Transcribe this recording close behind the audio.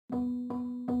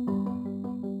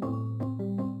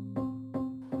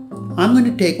I'm going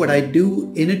to take what I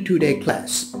do in a 2-day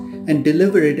class and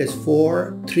deliver it as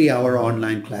 4 3-hour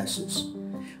online classes.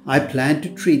 I plan to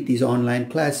treat these online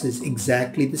classes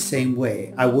exactly the same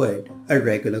way I would a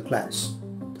regular class.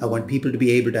 I want people to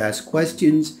be able to ask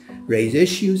questions, raise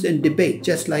issues, and debate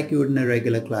just like you would in a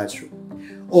regular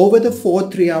classroom. Over the 4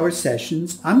 3-hour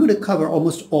sessions, I'm going to cover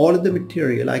almost all of the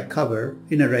material I cover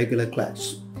in a regular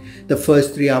class. The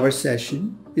first 3-hour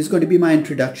session is going to be my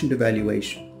introduction to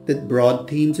valuation, the broad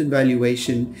themes in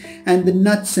valuation, and the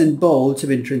nuts and bolts of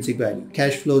intrinsic value,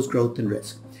 cash flows, growth, and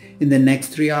risk. In the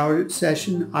next 3-hour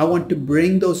session, I want to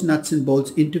bring those nuts and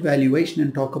bolts into valuation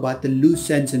and talk about the loose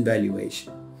ends in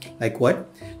valuation. Like what?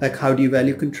 Like how do you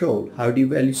value control? How do you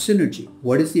value synergy?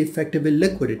 What is the effect of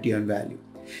illiquidity on value?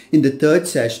 In the third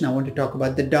session, I want to talk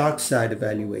about the dark side of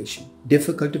valuation.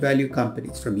 Difficult to value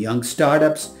companies, from young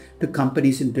startups to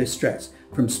companies in distress,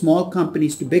 from small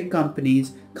companies to big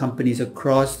companies, companies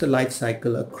across the life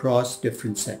cycle, across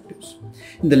different sectors.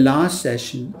 In the last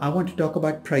session, I want to talk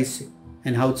about pricing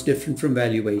and how it's different from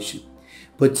valuation.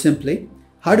 Put simply,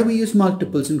 how do we use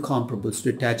multiples and comparables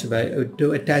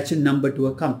to attach a number to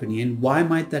a company, and why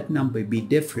might that number be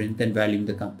different than valuing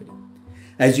the company?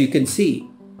 As you can see,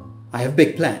 I have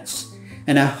big plans,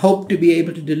 and I hope to be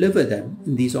able to deliver them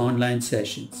in these online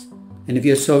sessions. And if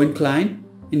you're so inclined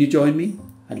and you join me,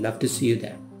 I'd love to see you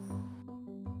there.